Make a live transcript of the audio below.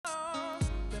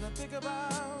think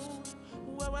about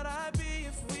where would I be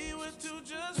if we were to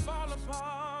just fall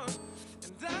apart.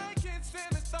 And I can't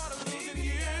stand the thought of losing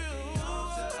you.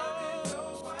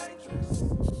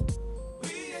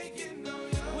 We ain't getting no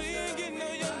younger. We ain't getting no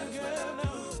younger, girl.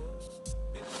 No.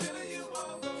 Been feeling you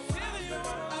all the while. Feeling you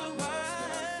all the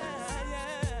while.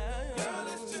 Yeah. Girl,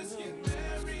 let's just get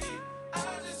married. I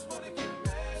just wanna get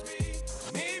married.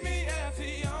 Meet me at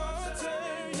the altar.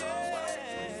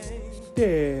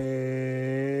 Yeah.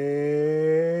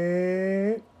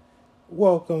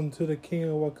 Welcome to the King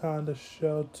of Wakanda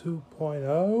Show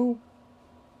 2.0.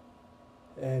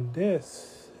 And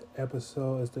this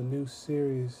episode is the new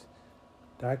series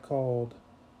that I called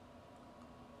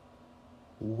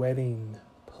Wedding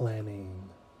Planning.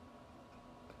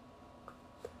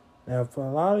 Now, for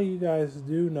a lot of you guys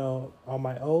do know, on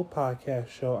my old podcast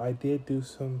show, I did do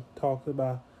some talks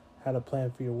about how to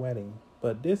plan for your wedding.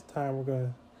 But this time, we're going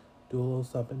to do a little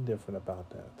something different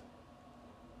about that.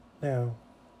 Now,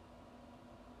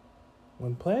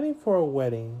 when planning for a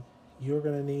wedding, you're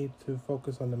going to need to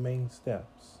focus on the main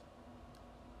steps.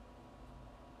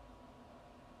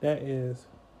 That is,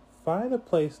 find a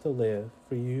place to live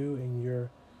for you and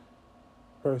your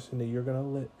person that you're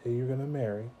going to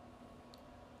marry.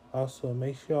 Also,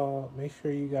 make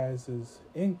sure you guys'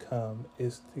 income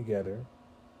is together.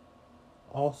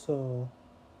 Also,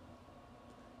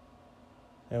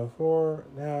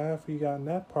 after you got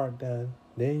that part done,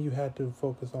 then you have to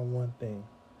focus on one thing.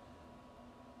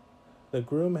 The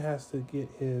groom has to get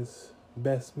his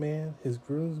best man, his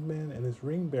groomsman, and his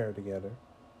ring bearer together.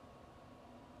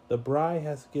 The bride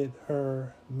has to get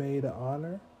her maid of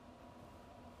honor,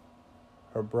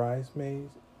 her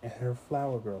bridesmaids, and her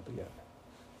flower girl together.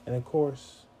 And of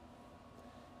course,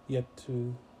 you have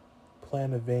to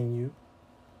plan a venue,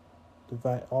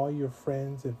 invite all your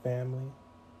friends and family,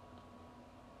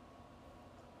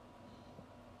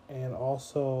 and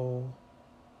also,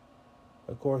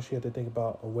 of course, you have to think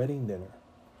about a wedding dinner.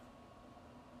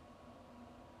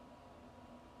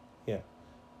 Yeah.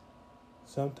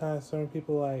 Sometimes certain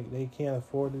people, they can't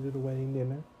afford to do the wedding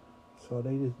dinner. So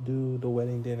they just do the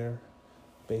wedding dinner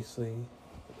basically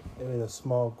in a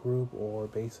small group, or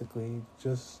basically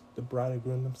just the bride and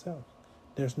groom themselves.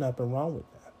 There's nothing wrong with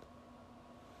that.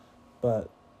 But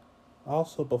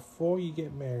also, before you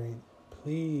get married,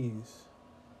 please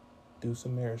do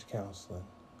some marriage counseling.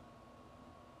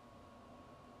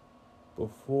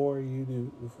 Before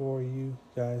you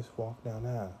guys walk down the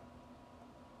aisle.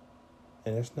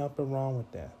 And there's nothing wrong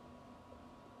with that.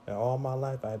 And all my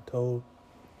life I've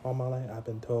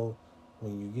been told,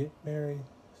 when you get married,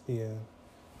 you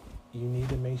need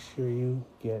to make sure you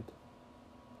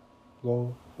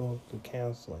go to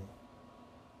counseling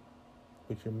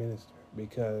with your minister,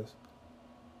 because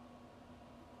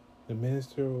the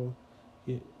minister will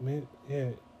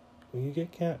when you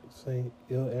get counseling,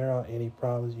 it'll air out any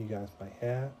problems you guys might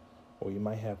have, or you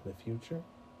might have in the future,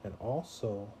 and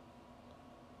also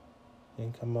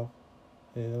come up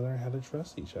and learn how to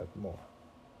trust each other more.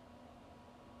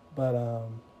 But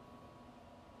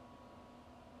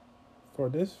for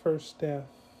this first step,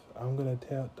 I'm gonna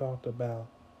talk about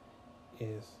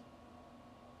is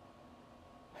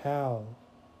how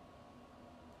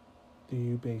do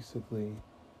you basically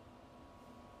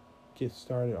get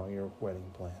started on your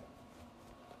wedding plan.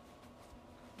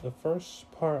 The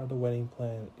first part of the wedding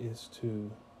plan is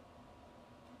to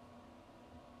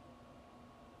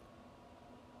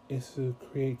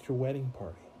create your wedding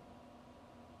party.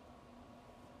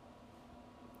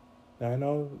 Now, I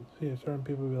know certain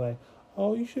people will be like,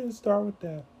 oh, you shouldn't start with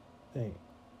that thing.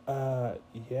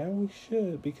 Yeah, we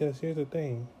should, because here's the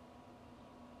thing.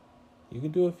 You can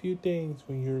do a few things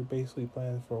when you're basically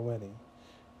planning for a wedding.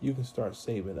 You can start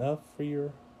saving up for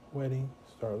your wedding,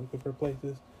 start looking for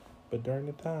places, but during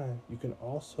the time, you can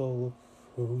also look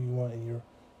for who you want in your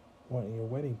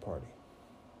wedding party.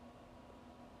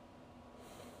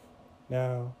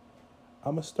 Now,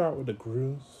 I'm gonna start with the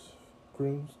groom's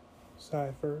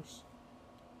side first.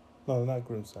 No, not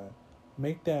groom side.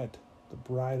 Make that the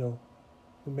bride's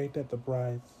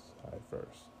side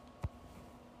first.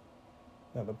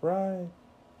 Now, the bride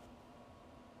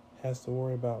has to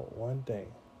worry about one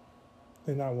thing.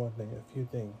 Not one thing, a few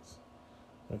things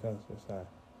when it comes to the side.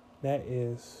 That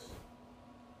is,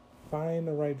 find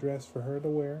the right dress for her to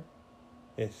wear.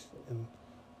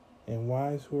 And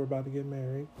wives who are about to get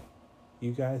married,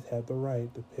 you guys have the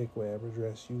right to pick whatever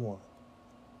dress you want.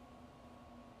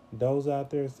 Those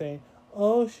out there saying,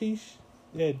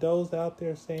 those out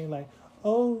there saying like,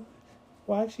 oh,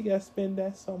 why she got to spend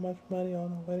that so much money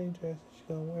on a wedding dress that she's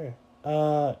going to wear?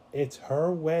 It's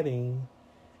her wedding,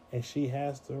 and she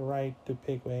has the right to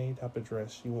pick any type of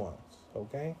dress she wants,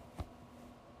 okay?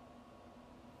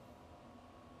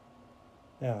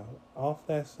 Now, off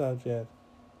that subject,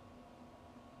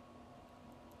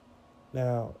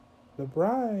 now, the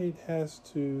bride has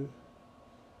to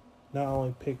not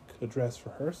only pick a dress for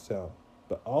herself,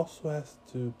 but also has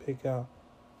to pick out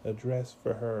a dress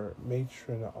for her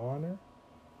matron of honor,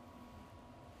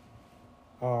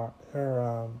 or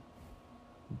her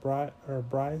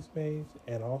bridesmaids,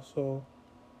 and also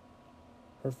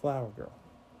her flower girl.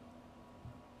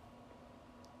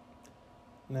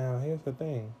 Now, here's the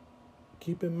thing.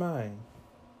 Keep in mind,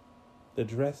 the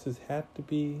dresses had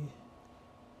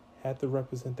to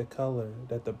represent the color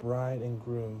that the bride and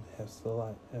groom have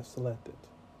selected.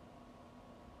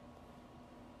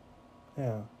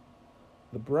 Now,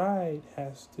 the bride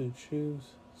has to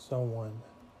choose someone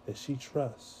that she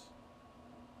trusts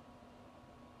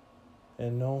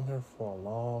and known her for a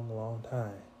long, long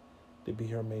time to be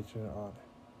her matron of honor.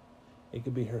 It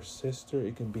could be her sister.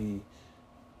 It could be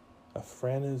a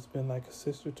friend who's been like a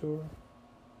sister to her.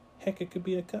 Heck, it could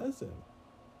be a cousin.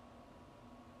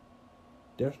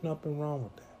 There's nothing wrong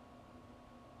with that.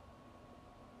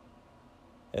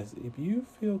 As if you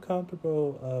feel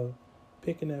comfortable of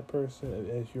picking that person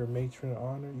as your matron of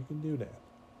honor, you can do that.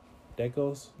 That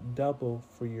goes double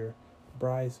for your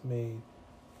bridesmaids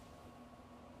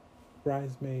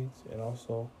and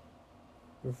also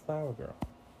your flower girl.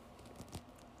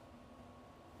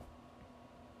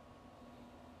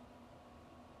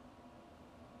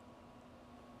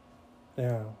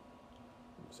 Now,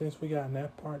 since we got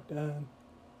that part done,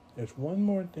 there's one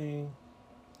more thing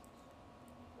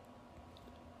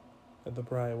that the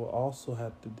bride will also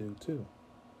have to do too.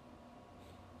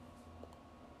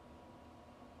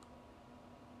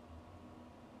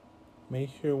 Make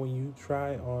sure when you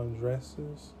try on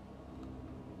dresses,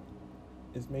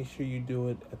 make sure you do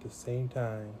it at the same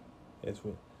time as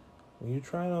when you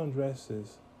try on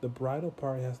dresses. The bridal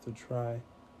party has to try,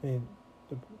 the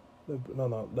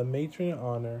matron of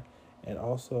honor and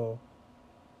also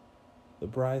the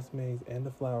bridesmaids and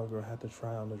the flower girl have to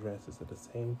try on the dresses at the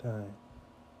same time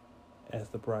as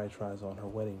the bride tries on her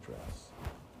wedding dress.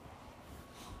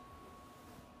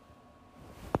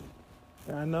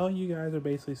 Now, I know you guys are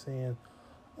basically saying,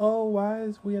 why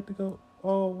do they have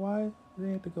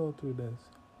to go through this?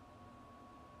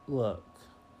 Look,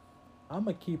 I'm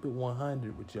going to keep it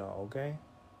 100 with y'all, okay?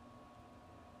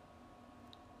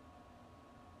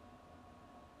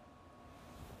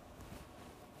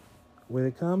 When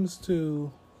it comes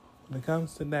to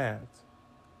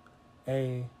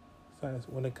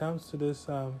this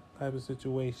type of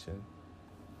situation,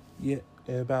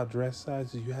 about dress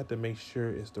sizes, you have to make sure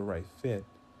it's the right fit,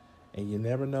 and you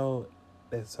never know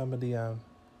that some of the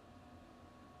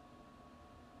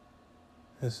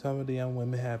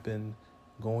women have been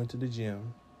going to the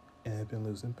gym and have been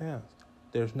losing pounds.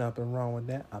 There's nothing wrong with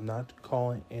that. I'm not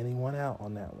calling anyone out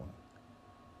on that one.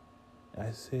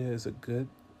 I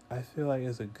feel like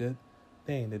it's a good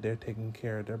thing that they're taking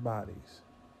care of their bodies.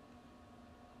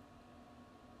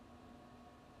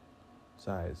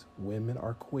 Besides, women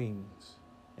are queens,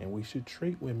 and we should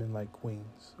treat women like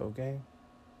queens, okay?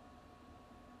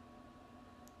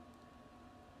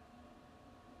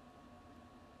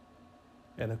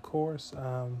 And of course,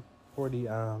 for the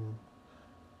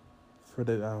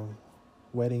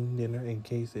wedding dinner, in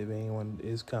case if anyone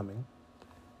is coming,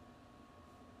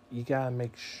 you gotta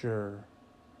make sure.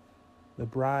 The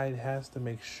bride has to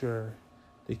make sure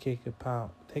to take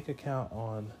account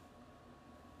on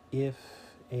if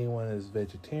anyone is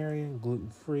vegetarian,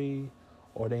 gluten-free,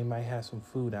 or they might have some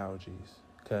food allergies,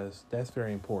 because that's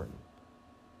very important.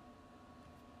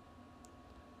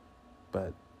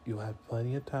 But you'll have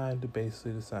plenty of time to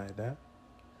basically decide that.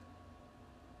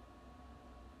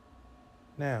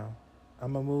 Now,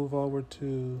 I'm going to move over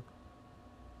to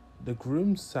the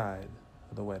groom's side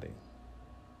of the wedding.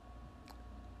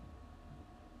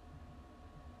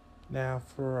 Now,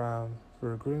 for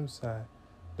the groom's side,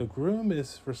 the groom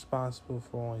is responsible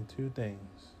for only two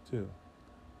things, too.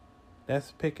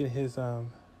 That's picking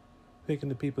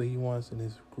the people he wants in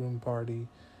his groom party,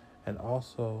 and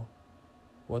also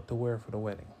what to wear for the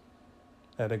wedding.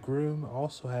 Now, the groom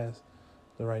also has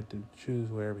the right to choose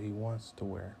wherever he wants to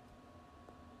wear.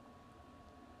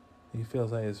 He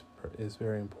feels like it's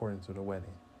very important to the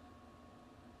wedding,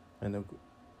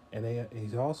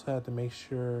 he's also had to make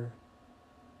sure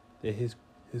that his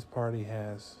party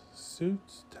has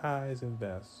suits, ties, and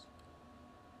vests.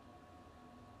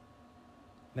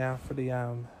 Now for the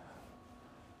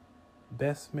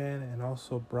best man and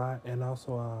also bride, and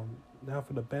also now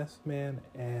for the best man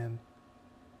and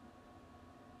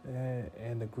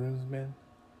the groomsmen,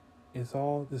 It's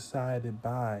all decided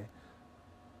by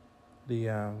the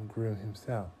groom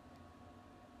himself.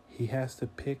 He has to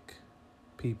pick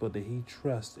people that he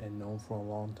trusts and known for a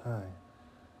long time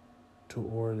to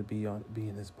order to be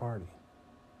in his party.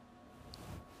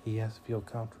 He has to feel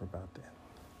comfortable about that.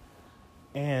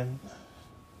 And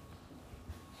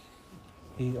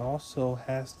he also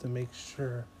has to make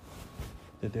sure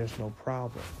that there's no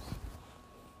problems.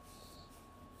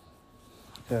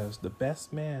 Because the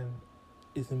best man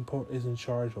is in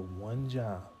charge of one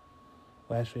job.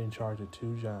 Well, actually in charge of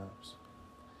two jobs.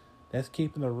 That's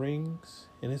keeping the rings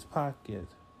in his pocket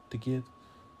to get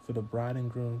for the bride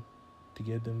and groom to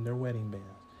give them their wedding bands.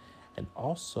 And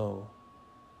also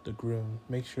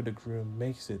make sure the groom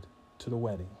makes it to the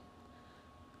wedding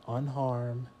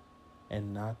unharmed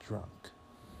and not drunk.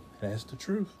 That's the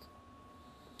truth.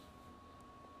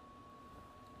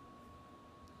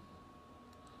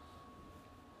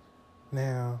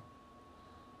 Now,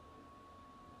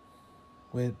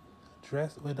 with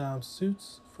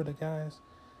suits for the guys,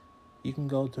 you can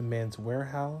go to Men's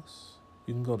Warehouse,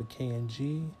 you can go to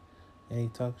K&G, any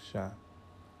tuck shop.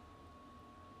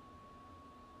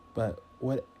 But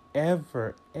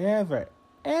whatever, ever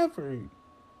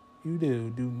you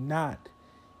do not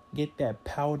get that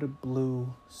powder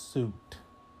blue suit.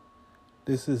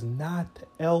 This is not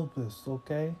Elvis,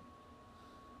 okay?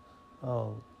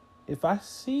 Oh, if I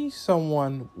see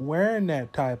someone wearing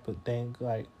that type of thing,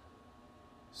 like,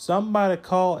 somebody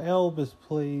call Elvis,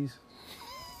 please.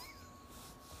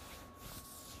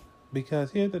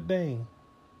 Because here's the thing.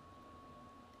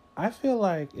 I feel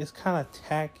like it's kind of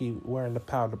tacky wearing the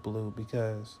powder blue,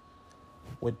 because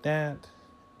with that,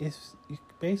 you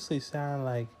basically sound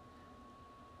like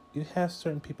you have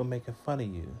certain people making fun of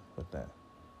you with that.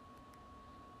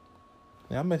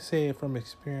 Now, I'm going to say it from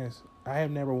experience. I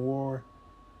have never wore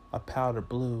a powder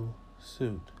blue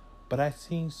suit, but I've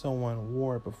seen someone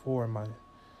wore it before in my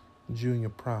junior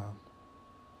prom.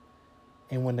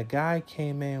 And when the guy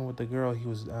came in with the girl he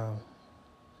was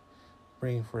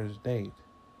bringing for his date,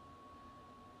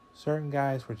 certain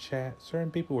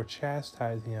people were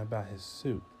chastising him about his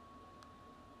suit.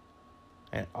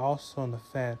 And also on the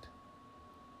fact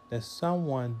that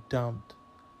someone dumped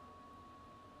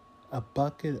a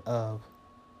bucket of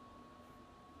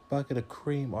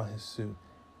cream on his suit,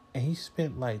 and he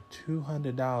spent like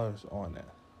 $200 on it.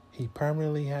 He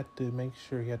permanently had to make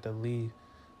sure he had to leave.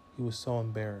 He was so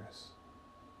embarrassed.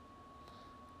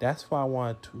 That's what I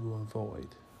wanted to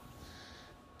avoid.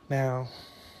 Now,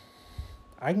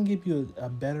 I can give you a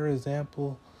better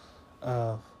example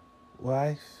of what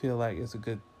I feel like is a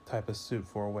good type of suit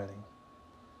for a wedding.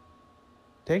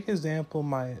 Take example,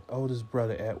 my oldest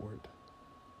brother, Edward.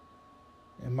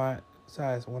 In my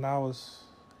size, when I was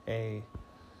a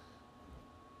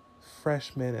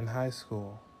freshman in high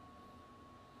school,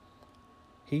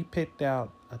 he picked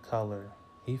out a color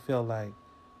he felt like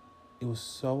it was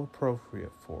so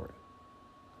appropriate for it.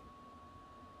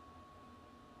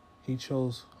 He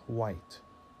chose white.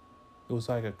 It was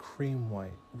like a cream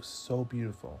white. It was so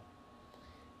beautiful.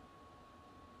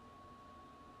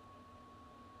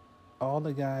 All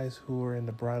the guys who were in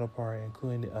the bridal party,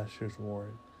 including the ushers, wore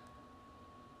it.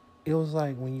 It was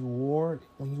like when you wore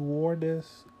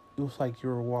this, it was like you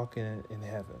were walking in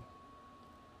heaven.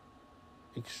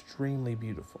 Extremely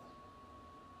beautiful.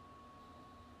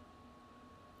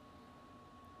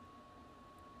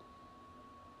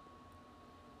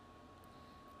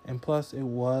 And plus, it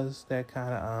was that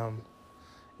kind of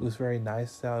it was very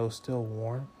nice out. It was still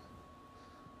warm.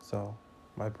 So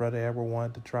my brother ever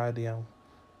wanted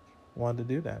to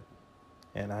do that,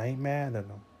 and I ain't mad at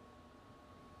him.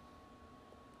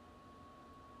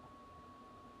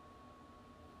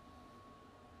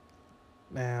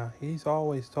 Now, he's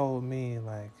always told me,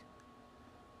 like,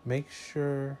 make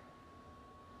sure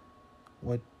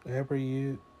whatever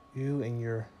you and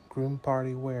your groom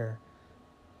party wear,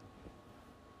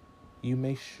 you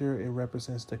make sure it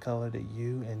represents the color that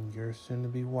you and your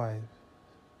soon-to-be wife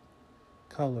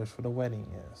colors for the wedding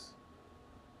is.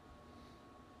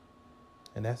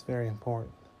 And that's very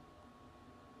important.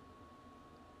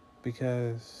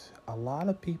 Because a lot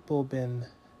of people been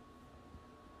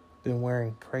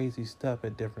wearing crazy stuff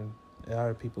at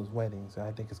other people's weddings.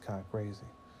 I think it's kind of crazy.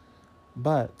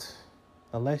 But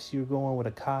unless you're going with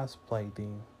a cosplay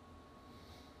theme.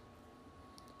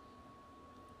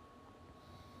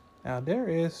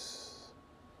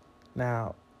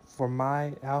 Now, for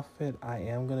my outfit, I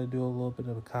am going to do a little bit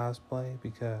of a cosplay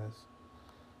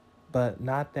but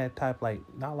not that type,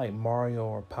 not like Mario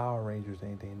or Power Rangers or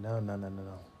anything. No.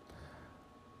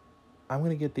 I'm going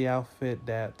to get the outfit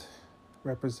that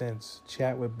represents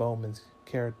Chadwick Boseman's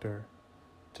character,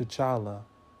 T'Challa,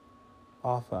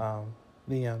 off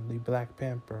Leon, the Black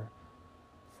Panther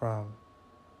from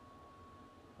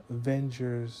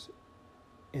Avengers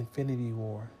Infinity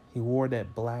War. He wore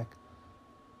that black,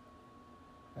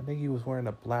 I think he was wearing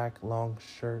a black long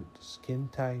shirt, skin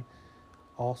tight.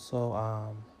 Also,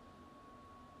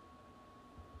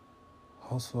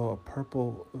 also a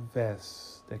purple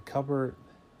vest that covered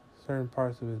certain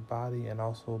parts of his body, and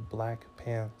also black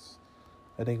pants.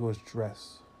 I think it was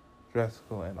dress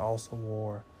code, and also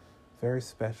wore very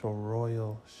special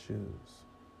royal shoes.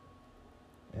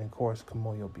 And of course,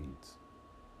 Kamoyo beads.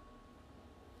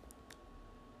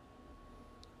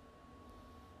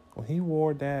 When he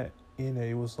wore that in there,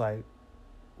 it was like,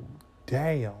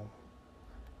 damn.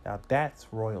 Now that's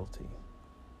royalty.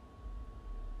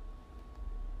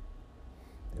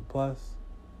 And plus,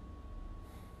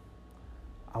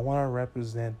 I want to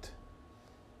represent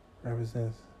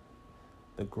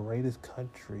the greatest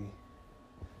country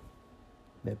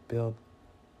that the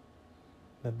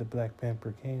Black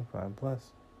Panther came from.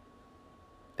 Plus,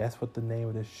 that's what the name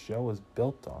of this show is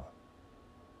built on.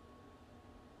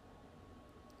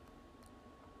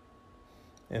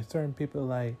 And certain people are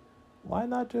like, why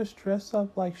not just dress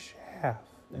up like Shaft?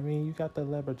 I mean, you got the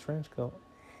leather trench coat.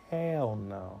 Hell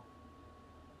no.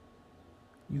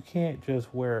 You can't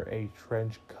just wear a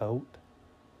trench coat.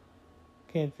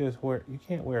 You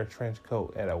can't wear a trench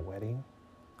coat at a wedding.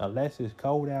 Unless it's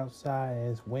cold outside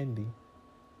and it's windy.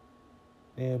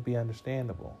 Then it'll be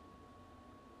understandable.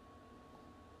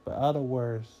 But other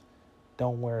words,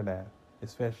 don't wear that.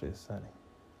 Especially if it's sunny.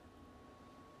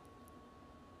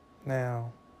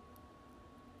 Now,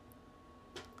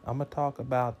 I'm going to talk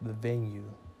about the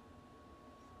venue.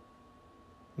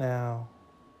 Now,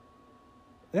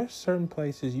 there's certain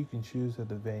places you can choose at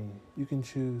the venue. You can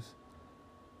choose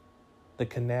the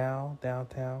canal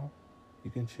downtown.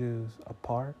 You can choose a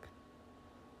park.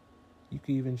 You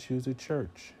can even choose a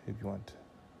church if you want to.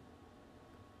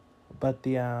 But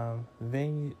the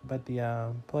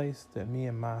place that me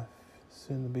and my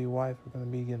soon-to-be wife are going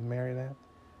to be getting married at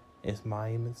is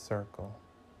Monument Circle.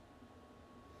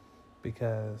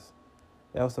 Because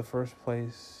that was the first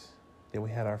place that we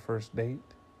had our first date.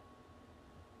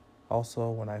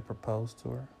 Also, when I proposed to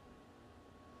her.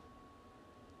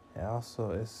 And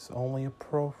also, it's only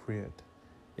appropriate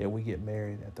that we get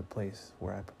married at the place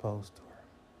where I proposed to her.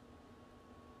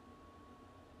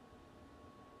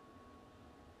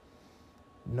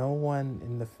 No one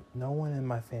in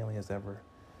my family has ever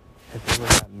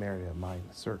gotten married at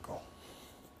Monument Circle.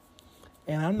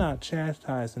 And I'm not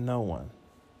chastising no one.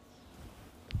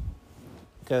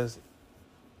 Because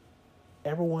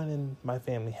everyone in my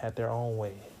family had their own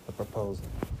way of proposing.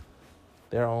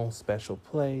 Their own special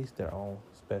place, their own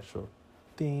special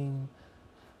thing.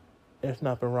 There's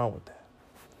nothing wrong with that.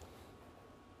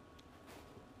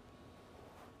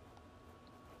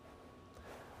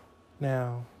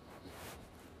 Now,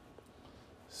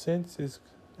 I'm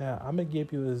going to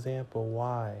give you an example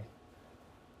why.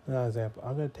 I'm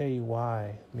going to tell you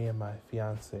why me and my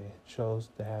fiance chose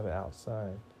to have it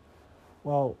outside.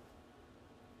 Well,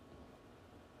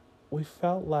 we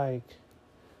felt like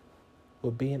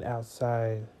with being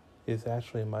outside is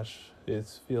actually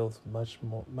feels much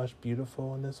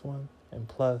beautiful in this one. And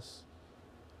plus,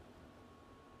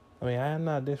 I mean, I am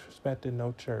not disrespecting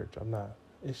no church. I'm not.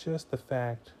 It's just the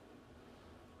fact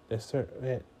that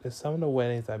some of the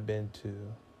weddings I've been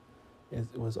to,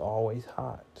 it was always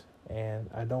hot, and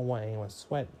I don't want anyone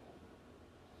sweating.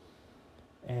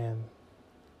 And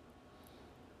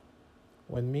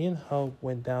when me and Hope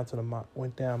went down to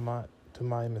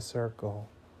Monument Circle,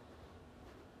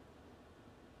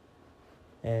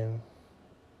 and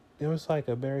it was like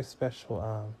a very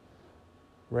special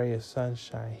ray of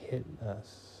sunshine hitting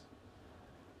us,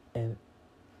 and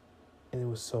it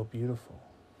was so beautiful.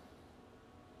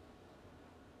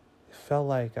 It felt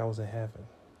like I was in heaven.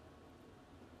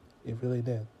 It really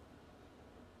did.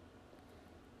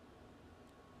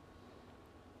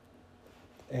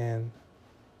 And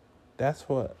that's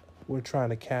what we're trying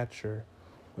to capture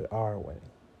with our wedding.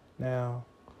 Now,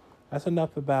 that's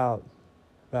enough about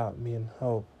me and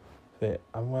Hope. That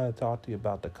I'm going to talk to you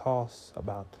about the costs,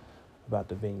 about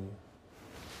the venue.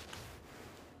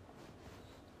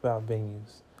 About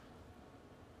venues.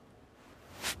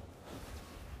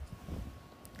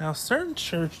 Now, certain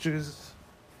churches,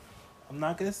 I'm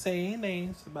not going to say any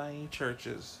names about any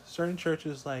churches. Certain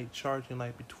churches like charging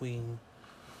like between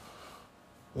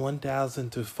 $1,000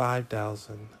 to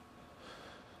 $5,000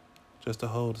 just to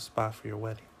hold a spot for your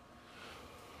wedding.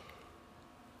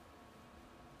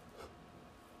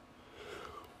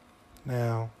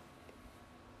 Now,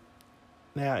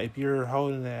 if you're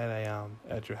holding it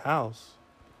at your house,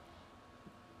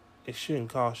 it shouldn't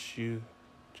cost you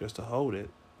just to hold it.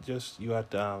 Just you have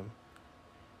to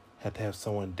have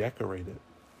someone decorate it.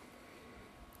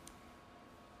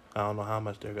 I don't know how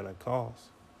much they're gonna cost.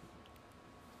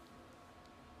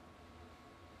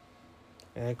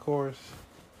 And of course,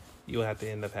 you'll have to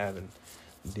end up having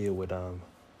to deal with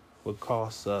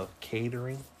costs of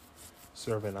catering,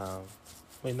 serving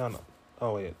wait no no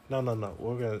oh wait no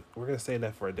we're gonna say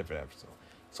that for a different episode.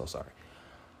 So sorry.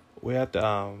 We have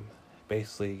to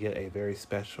basically get a very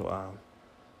special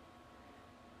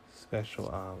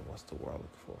what's the word I'm looking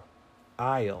for?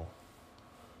 Aisle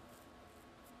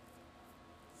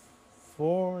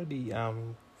for the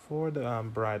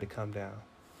bride to come down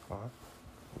on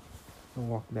and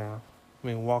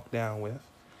walk down with.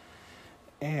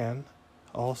 And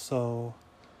also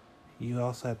you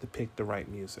also have to pick the right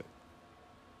music.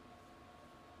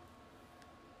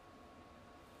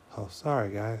 Oh,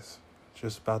 sorry guys.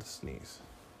 Just about to sneeze.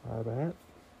 My bad.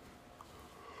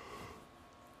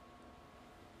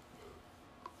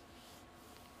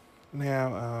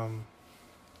 Now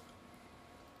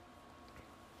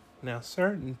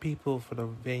certain people for the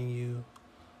venue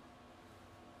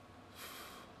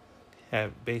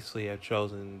have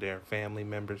chosen their family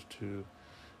members to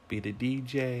be the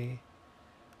DJ,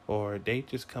 or they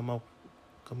just come up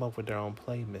with their own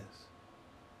playlist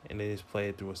and they just play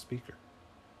it through a speaker.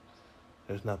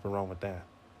 There's nothing wrong with that.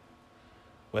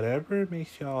 Whatever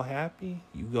makes y'all happy,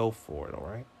 you go for it,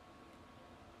 alright?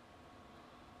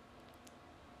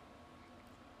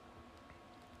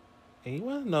 And you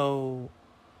wanna know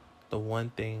the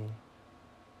one thing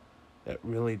that's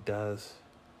really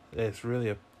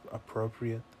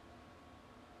appropriate?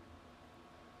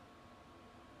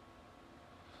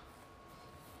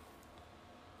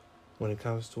 When it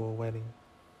comes to a wedding,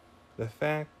 the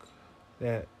fact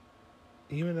that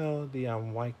even though the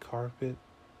white carpet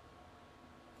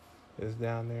is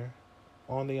down there,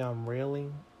 on the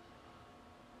railing,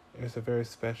 there's a very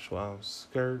special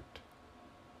skirt,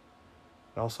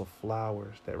 and also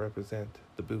flowers that represent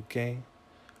the bouquet.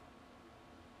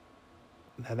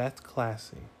 Now that's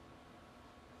classy.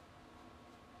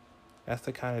 That's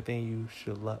the kind of thing you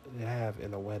should have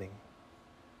in a wedding.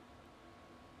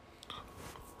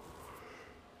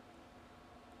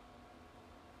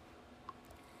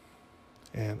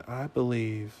 And I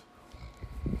believe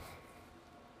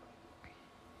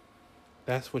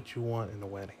that's what you want in a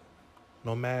wedding.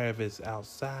 No matter if it's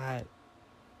outside,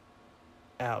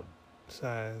 or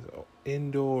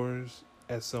indoors,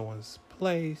 at someone's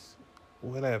place,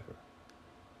 whatever.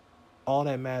 All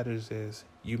that matters is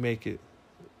you make it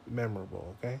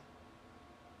memorable, okay?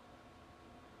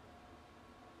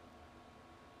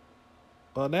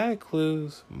 Well, that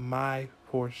includes my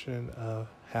portion of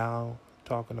how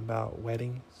talking about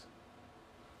weddings.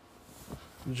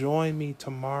 Join me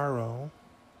tomorrow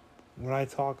when I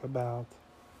talk about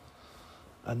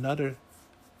another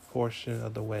portion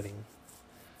of the wedding.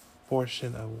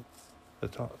 Portion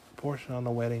on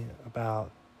the wedding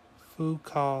about food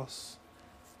costs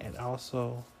and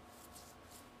also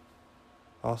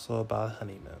about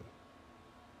honeymoon.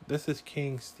 This is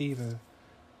King Stephen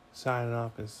signing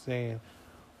off and saying,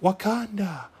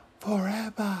 Wakanda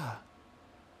forever.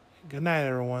 Good night,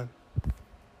 everyone.